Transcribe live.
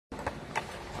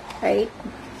Right?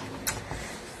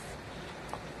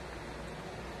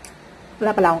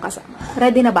 Wala pala akong kasama.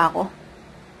 Ready na ba ako?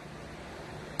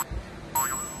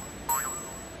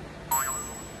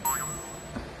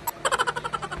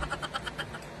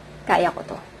 Kaya ko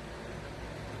to.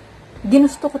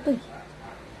 Ginusto ko to eh.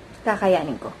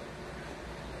 Kakayanin ko.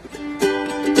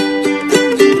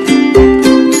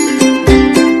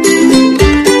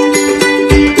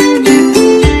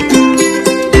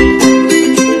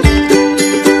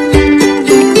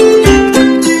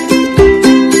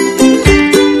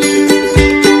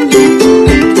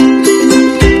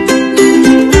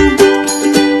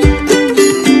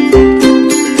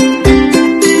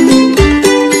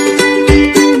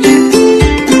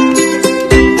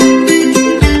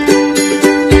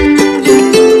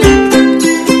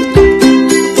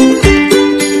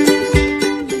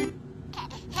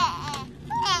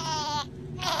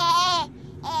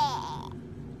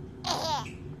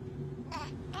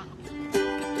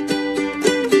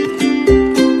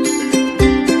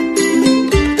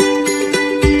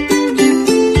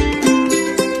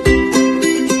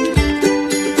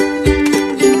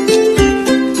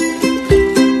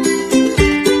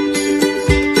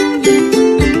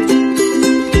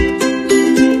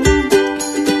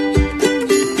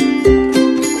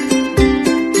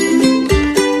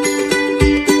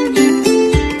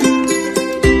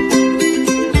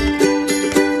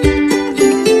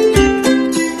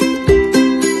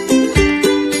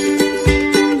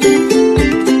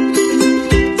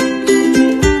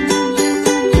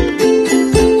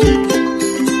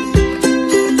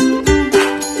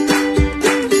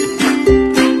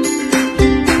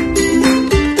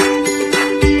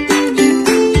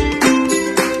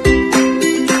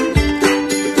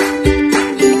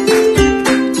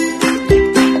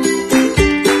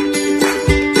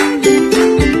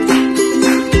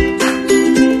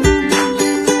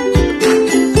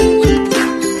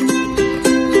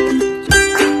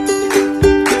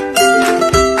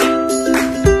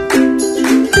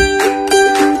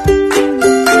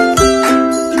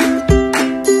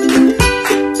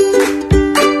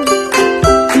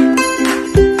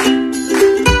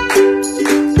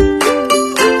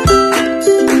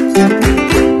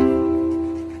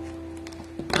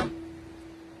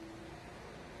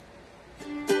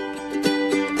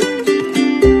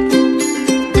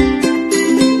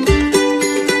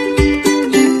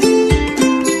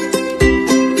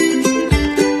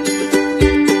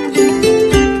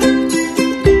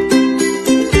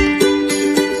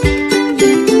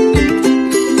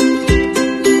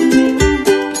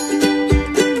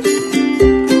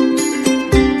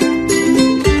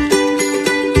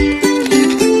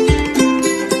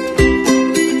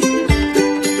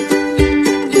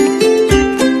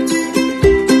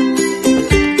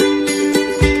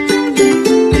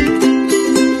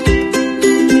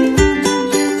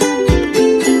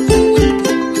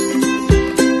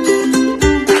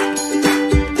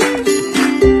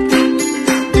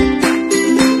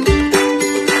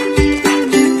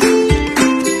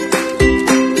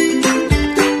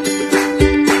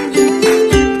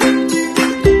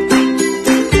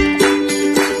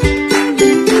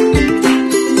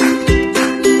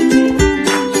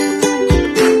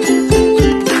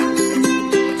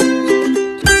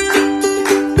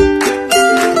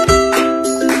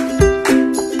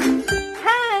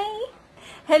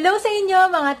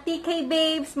 mga TK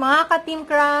babes, mga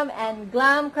ka-Timkram and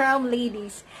GlamKram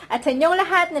ladies. At sa inyong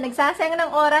lahat na nagsasayang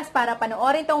ng oras para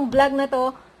panoorin tong vlog na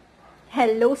to,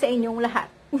 hello sa inyong lahat.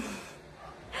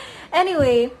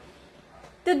 Anyway,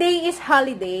 today is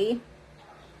holiday.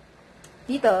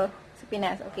 Dito, sa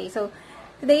Pinas. Okay, so,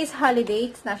 today is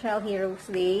holiday. It's National Heroes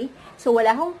Day. So,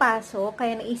 wala akong pasok,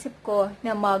 kaya naisip ko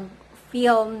na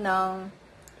mag-film ng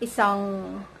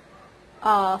isang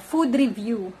food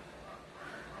review.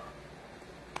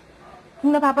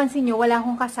 Kung napapansin nyo, wala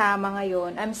akong kasama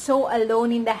ngayon. I'm so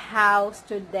alone in the house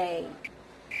today.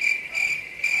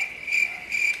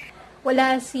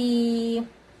 Wala si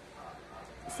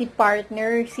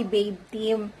partner, si babe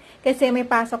team. Kasi may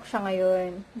pasok siya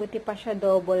ngayon. Buti pa siya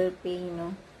double pay,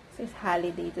 no? So, it's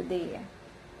holiday today.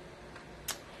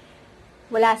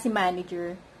 Wala si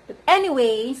manager. But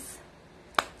anyways,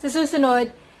 sa susunod,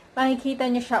 makikita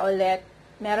nyo siya ulit.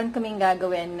 Meron kaming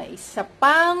gagawin na isa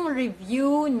pang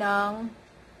review ng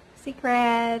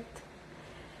secret.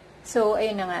 So,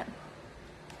 ayun na nga.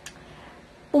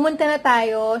 Pumunta na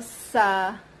tayo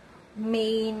sa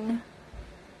main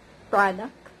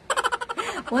product.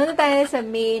 Pumunta tayo sa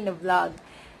main vlog.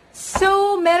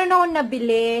 So, meron akong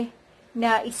nabili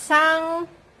na isang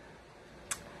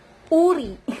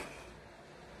uri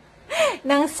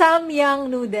ng Samyang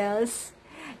noodles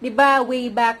 'Di ba, way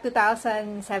back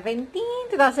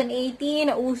 2017, 2018,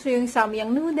 nauso yung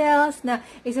Samyang noodles na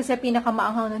isa sa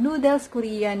pinakamaanghang na noodles,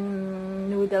 Korean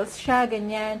noodles siya,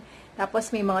 ganyan.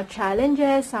 Tapos may mga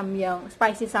challenges,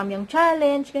 spicy Samyang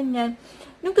challenge, ganyan.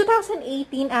 Noong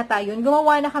 2018 ata yun,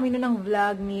 gumawa na kami nun ng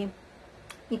vlog ni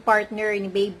partner, ni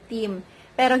Babe Team.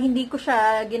 Pero hindi ko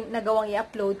siya nagawang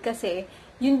i-upload kasi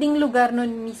yun ding lugar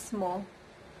nun mismo,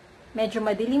 medyo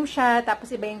madilim siya, tapos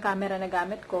iba yung camera na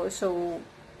gamit ko. So,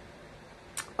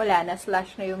 wala na,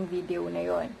 slash na yung video na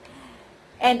yon.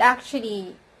 And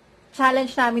actually,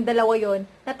 challenge namin dalawa yon.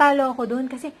 Natalo ako doon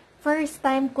kasi first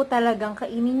time ko talagang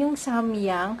kainin yung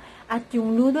samyang at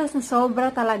yung noodles na sobra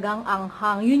talagang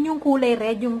anghang. Yun yung kulay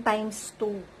red, yung times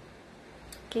 2.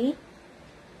 Okay?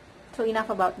 So, enough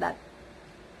about that.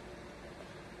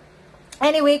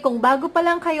 Anyway, kung bago pa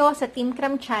lang kayo sa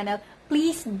Timkram channel,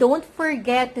 please don't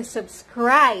forget to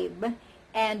subscribe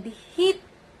and hit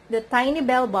the tiny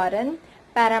bell button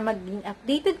para maging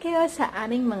updated kayo sa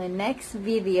aming mga next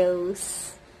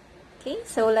videos. Okay,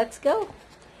 so let's go.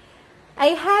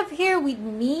 I have here with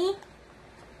me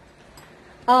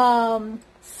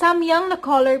samyang na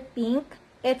color pink.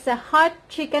 It's a hot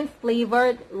chicken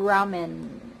flavored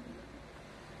ramen.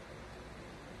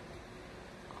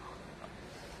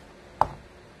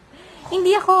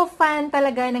 Hindi ako fan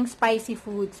talaga ng spicy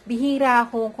foods. Bihira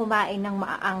akong kumain ng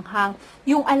maaanghang.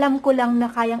 Yung alam ko lang na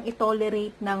kayang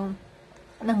i-tolerate ng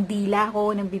dila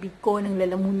ko, ng bibig ko, ng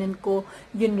lalamunan ko,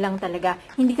 yun lang talaga.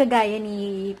 Hindi kagaya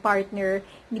ni partner,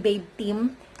 ni Babe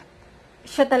Team.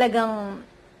 Siya talagang,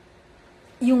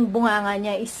 yung bunganga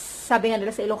niya is, sabi nga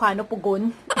nila sa Ilocano,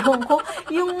 pugon. Ewan ko,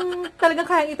 yung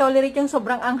talagang kayang i-tolerate yung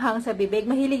sobrang anghang sa bibig.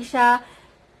 Mahilig siya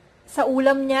sa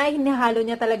ulam niya, hinahalo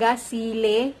niya talaga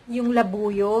sili, yung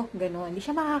labuyo, gano'n. Hindi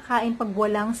siya makakain pag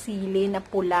walang sili na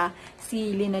pula,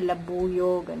 sili na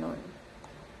labuyo, gano'n.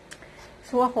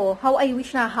 So ako, how I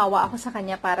wish na hawa ako sa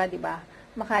kanya para, 'di ba,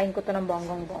 makain ko 'to ng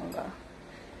bonggang-bongga.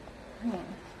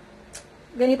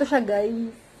 Ganito siya,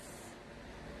 guys.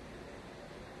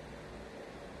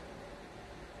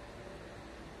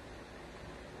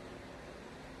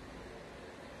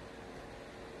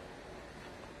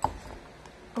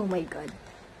 Oh my God.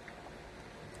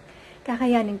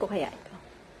 Kakayanin ko kaya ito.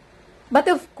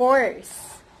 But of course,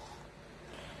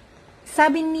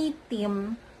 sabi ni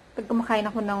Tim, pag kumakain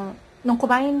ako nung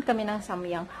kumain kami ng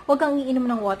samyang, huwag kang iinom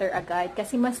ng water agad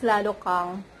kasi mas lalo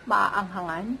kang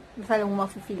maaanghangan. Mas lalo mo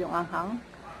ma-feel yung anghang.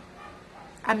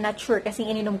 I'm not sure kasi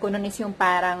ininom ko nun is yung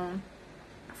parang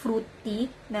fruit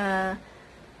tea na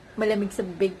malamig sa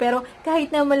bibig. Pero kahit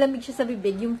na malamig siya sa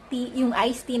bibig, yung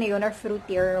iced tea na yun or fruit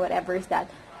tea or whatever is that,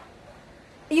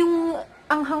 yung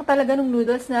anghang talaga ng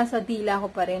noodles nasa dila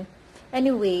ko pa rin.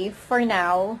 Anyway, for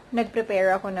now,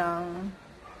 nag-prepare ako ng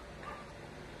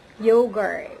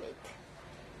yogurt.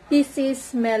 This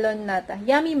is melon nata.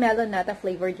 Yummy melon nata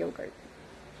flavored yogurt.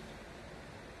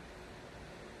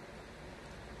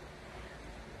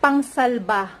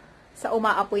 Pangsalba sa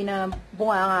umaapoy na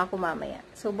bunganga ko mamaya.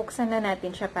 So, buksan na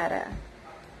natin siya para,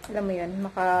 alam mo yun,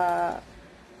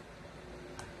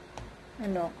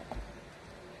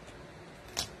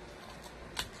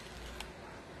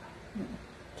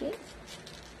 okay.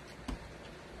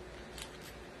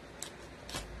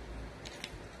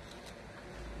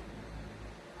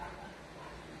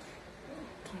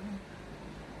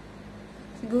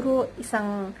 Siguro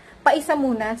paisa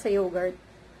muna sa yogurt.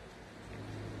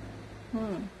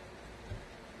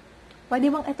 Pwede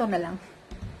bang ito na lang?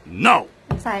 No!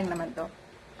 Sayang naman to.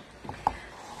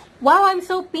 Wow, I'm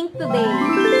so pink today.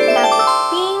 I have the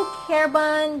pink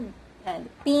hairband and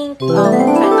pink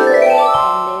sweatshirt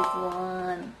and this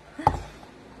one.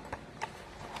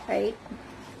 Right?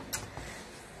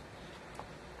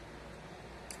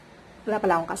 Wala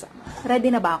pala akong kasama. Ready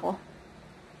na ba ako?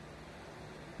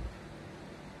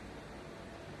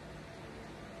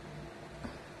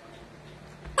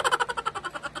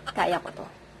 Kaya ko to.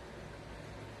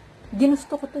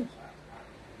 Ginusto ko to eh.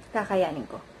 Kakayanin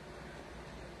ko.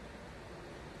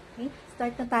 Okay,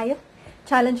 start na tayo.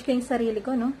 Challenge ko yung sarili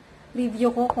ko, no?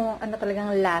 Review ko kung ano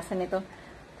talagang lasa nito.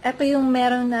 Ito yung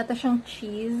meron nata siyang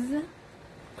cheese.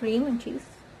 Cream and cheese.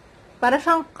 Para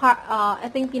siyang,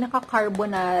 ito yung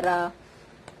pinaka-carbonara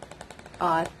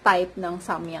type ng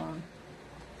samyang.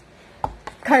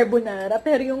 Carbonara.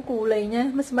 Pero yung kulay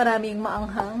niya, mas maraming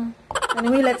maanghang.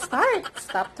 Anyway, let's start.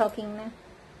 Stop talking na.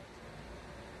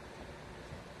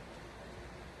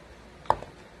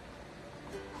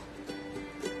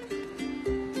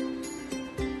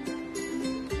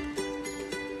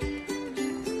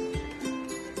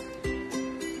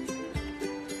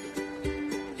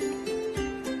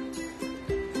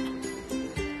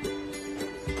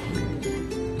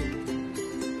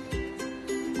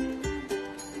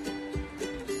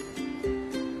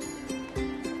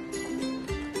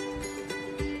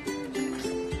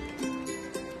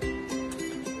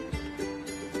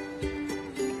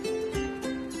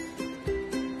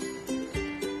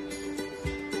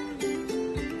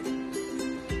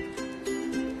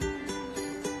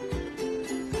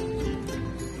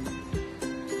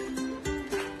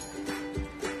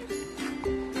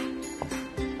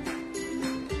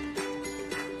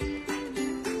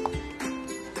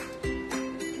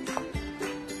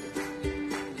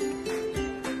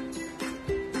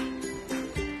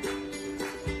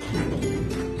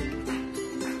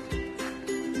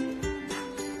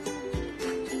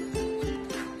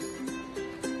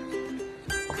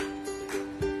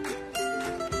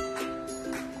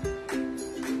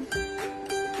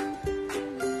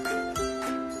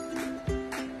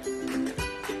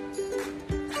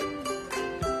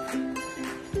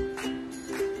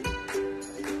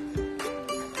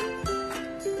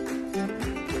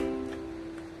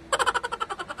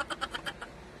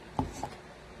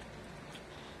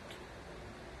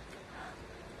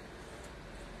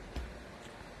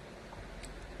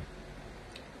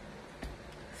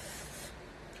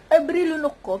 every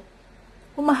lunok ko,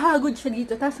 humahagod siya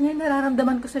dito. Tapos ngayon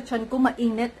nararamdaman ko sa tiyan ko,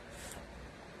 mainit.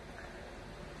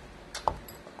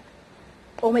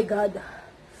 Oh my God.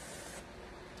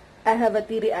 I have a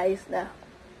teary eyes na.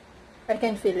 I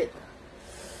can feel it.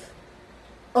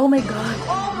 Oh my God.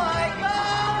 Oh my God!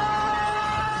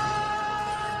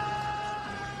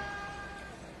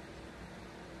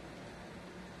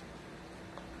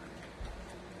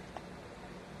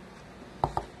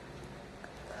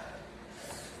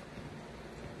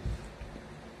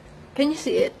 Can you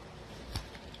see it?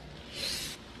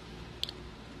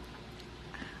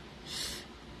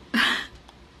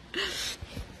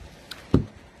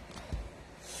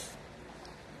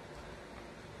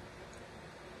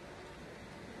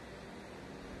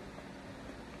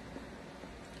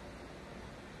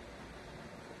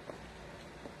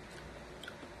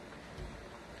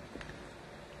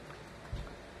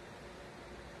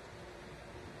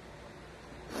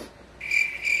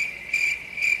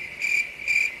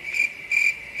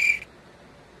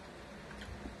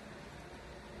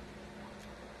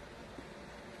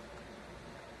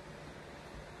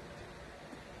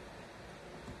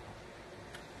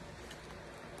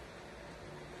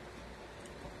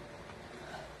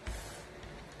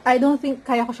 I don't think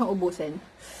kaya ko siyang ubusin.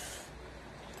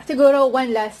 Siguro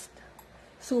one last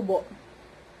subo.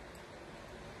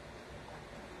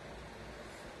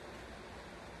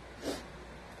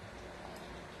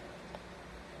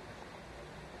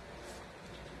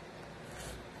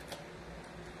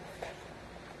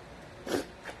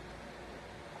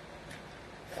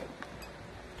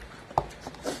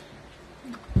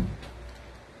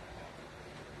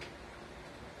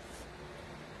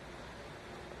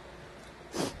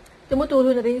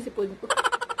 Tumutulo na rin yung sipon ko.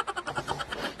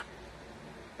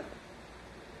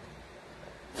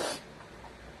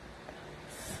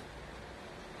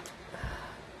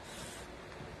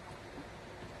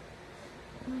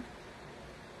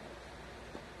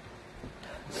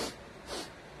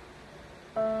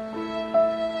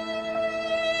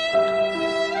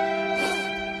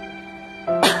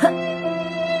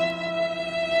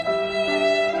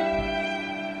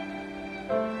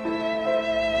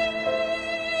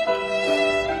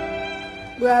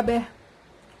 Grabe.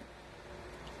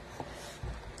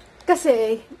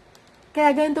 Kasi, kaya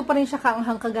ganito pa rin siya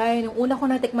kaanghang kagaya nung una ko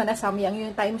natikman na samyang,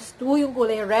 yung times 2, yung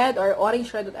kulay red or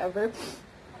orange red, whatever.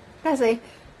 Kasi,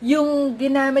 yung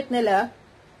ginamit nila,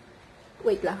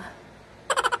 wait lang.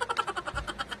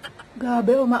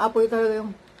 Grabe, umaapoy talaga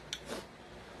yung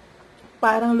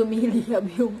parang lumiliyab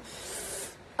yung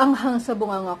anghang sa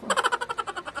bunganga ko.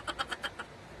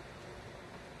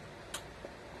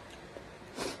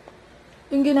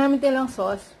 Yung ginamit nilang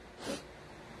sauce,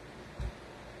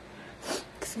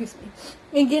 excuse me,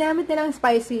 yung ginamit nilang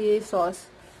spicy sauce,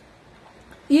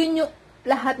 yun yung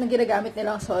lahat na ginagamit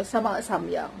nilang sauce sa mga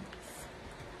samyang.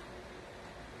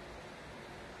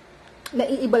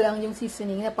 Naiiba lang yung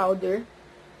seasoning na powder.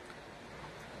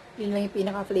 Yun lang yung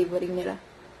pinaka-flavoring nila.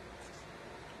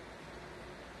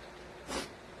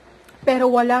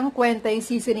 Pero walang kwenta yung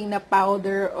seasoning na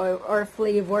powder or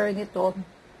flavor nito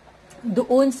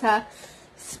doon sa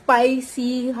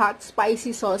spicy, hot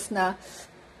spicy sauce na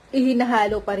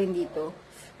ihinahalo pa rin dito.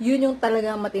 Yun yung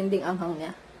talagang matinding anghang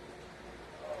niya.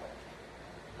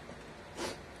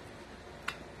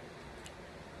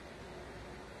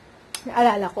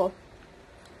 Naalala ko,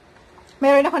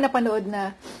 meron ako napanood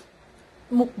na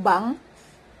mukbang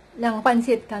ng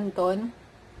Pancit Canton.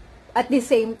 At the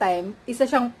same time, isa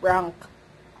siyang prank.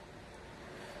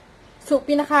 So,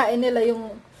 pinakain nila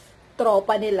yung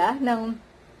tropa nila ng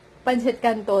Pancit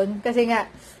Canton. Kasi nga,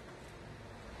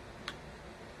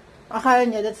 akala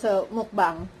niya that's a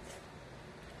mukbang.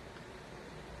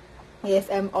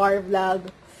 ASMR vlog.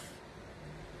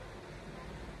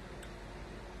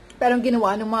 Pero ang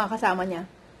ginawa ng mga kasama niya,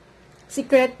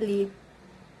 secretly,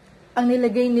 ang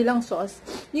nilagay nilang sauce,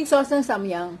 yung sauce ng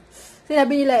samyang.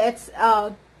 Sinabi nila, it's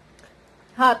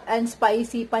hot and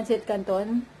spicy Pancit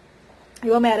Canton. Di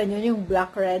ba meron yun, yung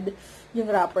black red, yung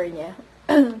wrapper niya.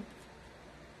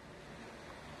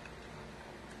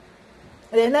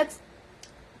 And then that's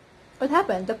what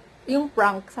happened. Yung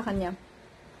prank sa kanya.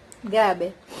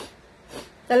 Grabe.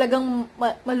 Talagang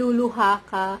maluluha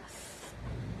ka.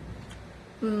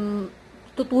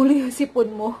 Tutuloy yung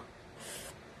sipon mo.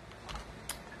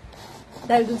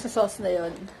 Dahil dun sa sauce na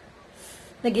yon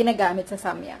na ginagamit sa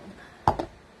samyang.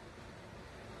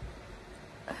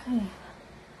 Ay.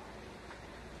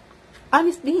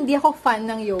 Honestly, hindi ako fan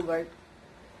ng yogurt.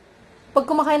 Pag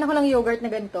kumakain ako ng yogurt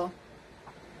na ganito,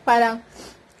 parang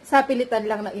sa pilitan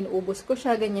lang na inuubos ko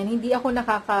siya, ganyan. Hindi ako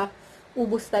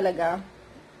nakakaubos talaga.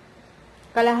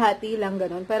 Kalahati lang,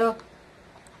 ganun. Pero,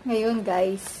 Ngayon,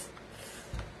 guys,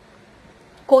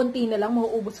 konti na lang,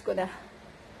 mauubos ko na.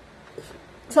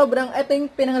 Sobrang, ito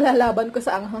yung pinanglalaban ko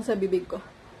sa anghang sa bibig ko.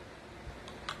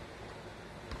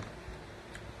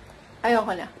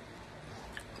 Ayoko na.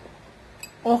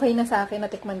 Okay na sa akin,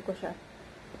 natikman ko siya.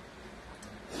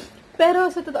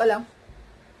 Pero, sa totoo lang,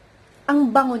 ang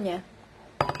bango niya.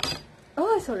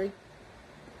 Oh, sorry.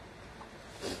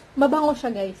 Mabango siya,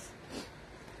 guys.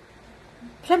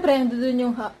 Siyempre, nandun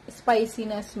yung spicy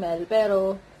na smell,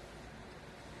 pero,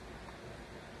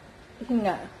 yun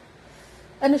nga,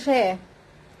 ano siya eh,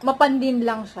 mapandin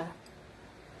lang siya.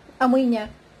 Amoy niya,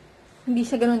 hindi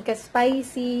siya ganun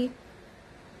ka-spicy,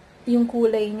 yung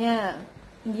kulay niya,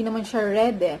 hindi naman siya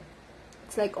red eh.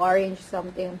 It's like orange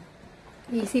something.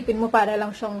 Iisipin mo para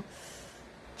lang siyang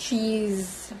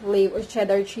cheese flavor,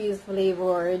 cheddar cheese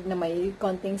flavored na may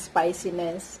konting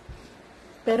spiciness.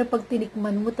 Pero pag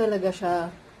tinikman mo talaga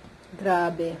siya,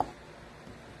 grabe.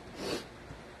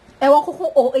 Ewan ko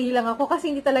kung OA lang ako kasi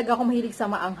hindi talaga ako mahilig sa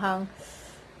maanghang.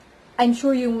 I'm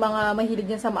sure yung mga mahilig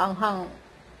din sa maanghang,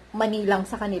 manilang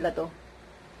sa kanila to.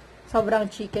 Sobrang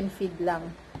chicken feed lang.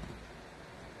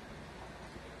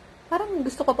 Parang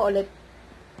gusto ko pa ulit.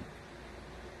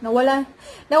 Nawala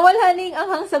na yung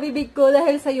anghang sa bibig ko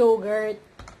dahil sa yogurt.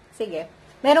 Sige.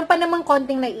 Meron pa namang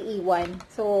konting naiiwan.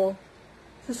 So,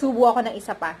 susubo ako ng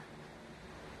isa pa.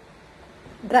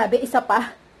 Grabe, isa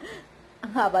pa.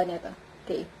 Ang haba nito.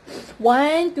 Okay.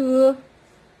 1, 2,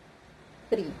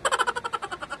 3.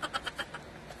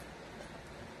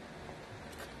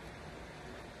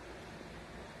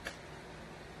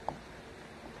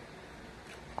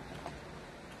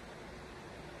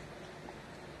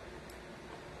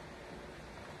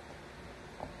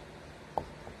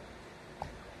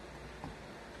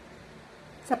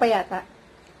 Isa pa yata.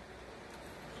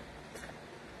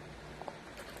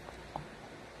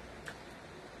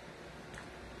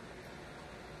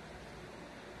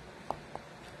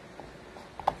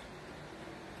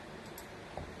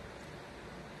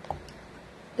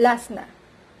 Last na.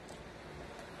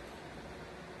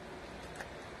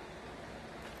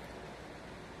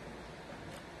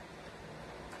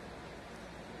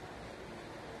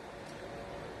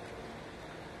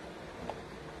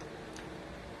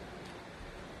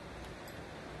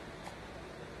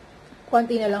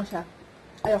 Konti na lang siya.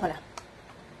 Ayoko na.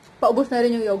 Paubos na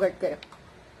rin yung yogurt ko.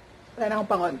 Wala na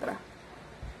akong pangontra.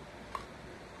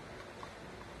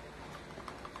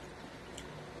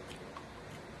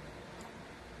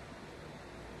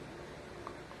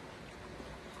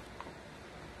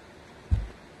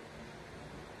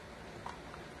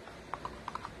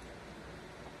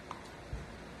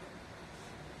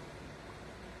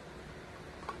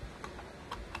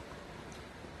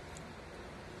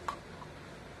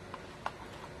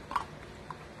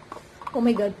 Oh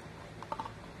my God.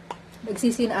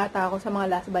 Nagsisin ata ako sa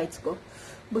mga last bites ko.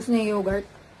 Bus na yung yogurt.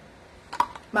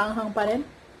 Maanghang pa rin.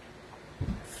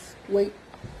 Wait.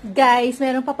 Guys,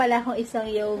 meron pa pala akong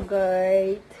isang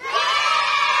yogurt.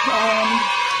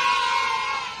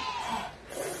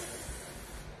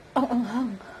 Ang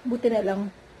anghang. Buti na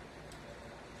lang.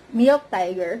 Milk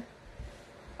Tiger.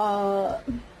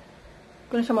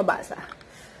 Kung siya mabasa.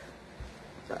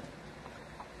 So,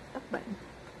 takban.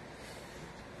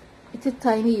 It's a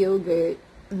tiny yogurt.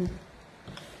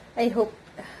 I hope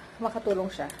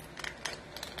makatulong siya.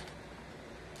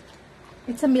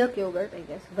 It's a milk yogurt, I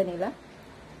guess. Vanilla.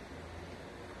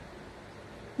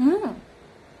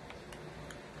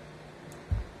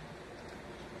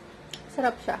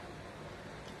 Sarap siya.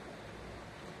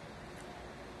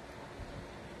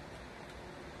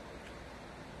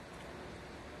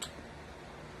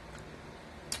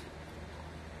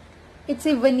 It's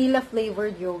a vanilla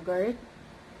flavored yogurt.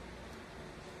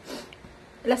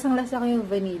 Lasang-lasa ko yung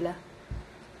vanilla.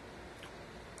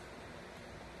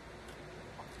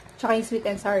 Tsaka yung sweet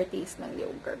and sour taste ng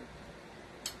yogurt.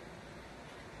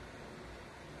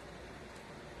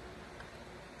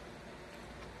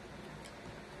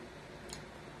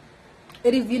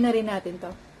 I-review na rin natin to.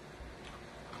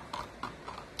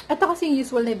 Ito kasi yung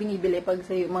usual na binibili pag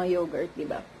sa mga yogurt,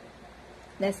 diba?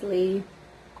 Nestle.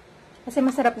 Kasi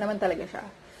masarap naman talaga siya.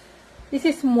 This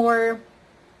is more,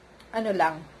 ano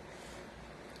lang,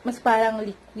 mas parang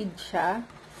liquid siya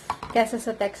kaysa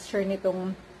sa texture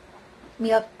nitong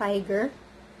Milk Tiger.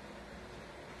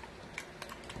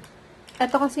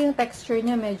 Ito kasi yung texture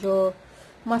niya medyo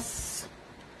mas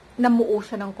namuo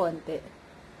siya ng konti.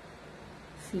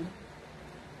 See?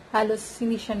 Halos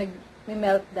hindi siya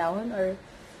nag-meltdown or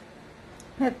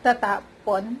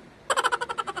natatapon.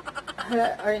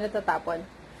 Or natatapon.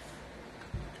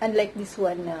 Unlike this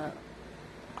one na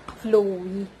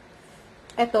flowy.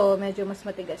 Ito, medyo mas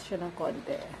matigas siya ng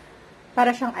konti.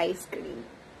 Para siyang ice cream.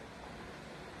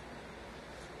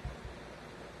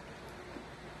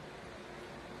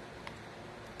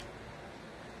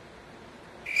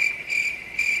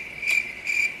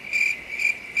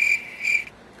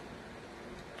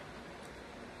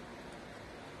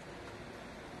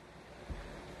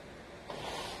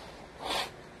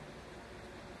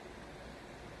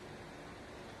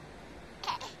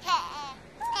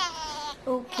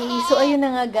 Okay, so ayun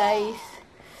na nga guys.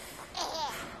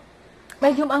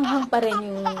 Medyo anghang pa rin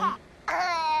yung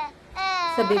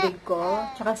sa bibig ko,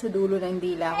 tsaka sa dulo ng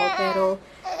dila ko, pero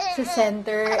sa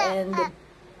center and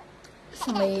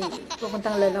sa may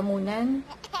pupuntang lalamunan,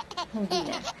 hindi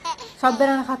na.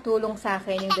 Sobrang nakatulong sa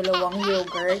akin yung dalawang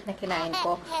yogurt na kinain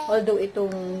ko. Although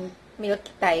itong Milk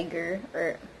Tiger,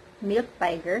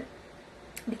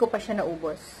 hindi ko pa siya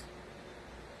naubos.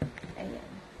 Ayan.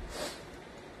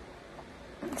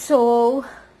 So,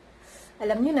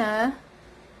 alam nyo na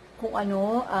kung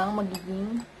ano ang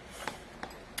magiging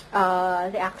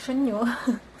reaction nyo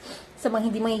sa mga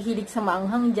hindi mahihilig sa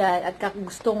maanghang dyan at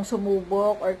gustong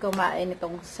sumubok or kumain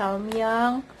itong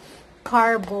Samyang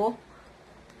Carbo.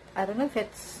 I don't know if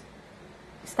it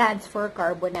stands for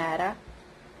Carbonara.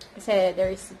 Kasi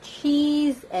there's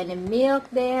cheese and a milk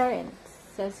there and it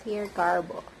says here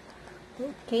Carbo.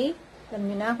 Okay?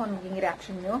 Alam nyo na kung ano magiging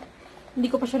reaction nyo. Hindi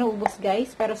ko pa siya naubos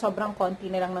guys, pero sobrang konti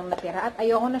na lang nang natira. At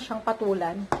ayoko na siyang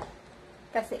patulan.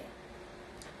 Kasi,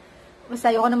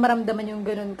 basta ayoko na maramdaman yung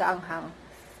ganun kaanghang.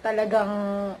 Talagang,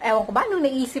 ewan ko ba, nung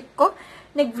naisip ko,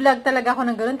 nag-vlog talaga ako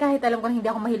ng ganun kahit alam ko na hindi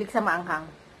ako mahilig sa maanghang.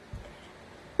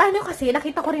 Paano kasi,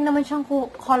 nakita ko rin naman siyang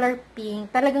color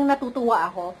pink. Talagang natutuwa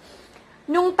ako.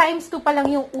 Nung times 2 pa lang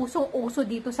yung usong-uso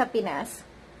dito sa Pinas,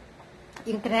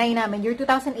 yung trinay namin, year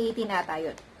 2018 ata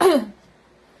yun.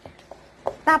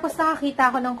 Tapos nakakita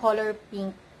ako ng color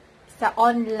pink sa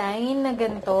online na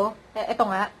ganito. Eto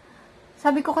nga.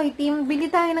 Sabi ko kay Tim, bili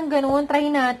tayo ng ganun, try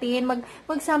natin,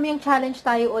 mag-Samyang challenge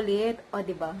tayo ulit. O,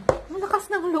 diba? Malakas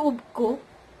ng loob ko.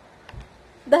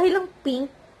 Dahil lang pink,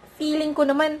 feeling ko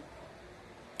naman,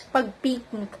 pag pink,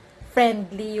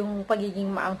 friendly yung pagiging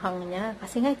maanghang niya.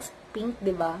 Kasi nga, it's pink,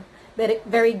 diba? Very,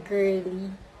 very girly.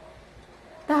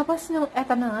 Tapos, nung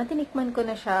eto na nga, tinikman ko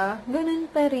na siya, ganun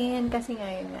pa rin. Kasi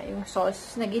ngayon nga, yung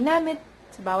sauce na ginamit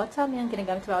sa bawat Samyang,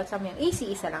 ginagamit sa bawat Samyang,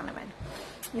 isa lang naman.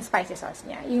 Yung spicy sauce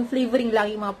niya. Yung flavoring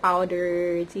lang, yung mga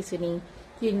powdered seasoning,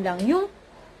 yun lang yung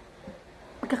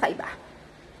magkakaiba.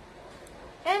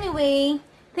 Anyway,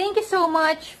 thank you so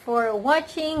much for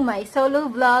watching my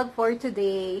solo vlog for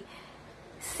today.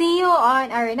 See you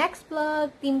on our next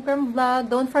vlog, Timkram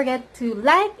vlog. Don't forget to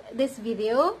like this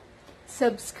video,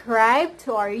 subscribe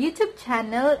to our YouTube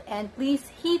channel, and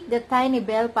please hit the tiny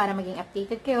bell para maging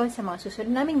updated kayo sa mga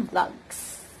susunod naming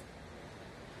vlogs.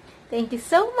 Thank you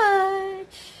so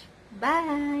much!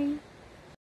 Bye!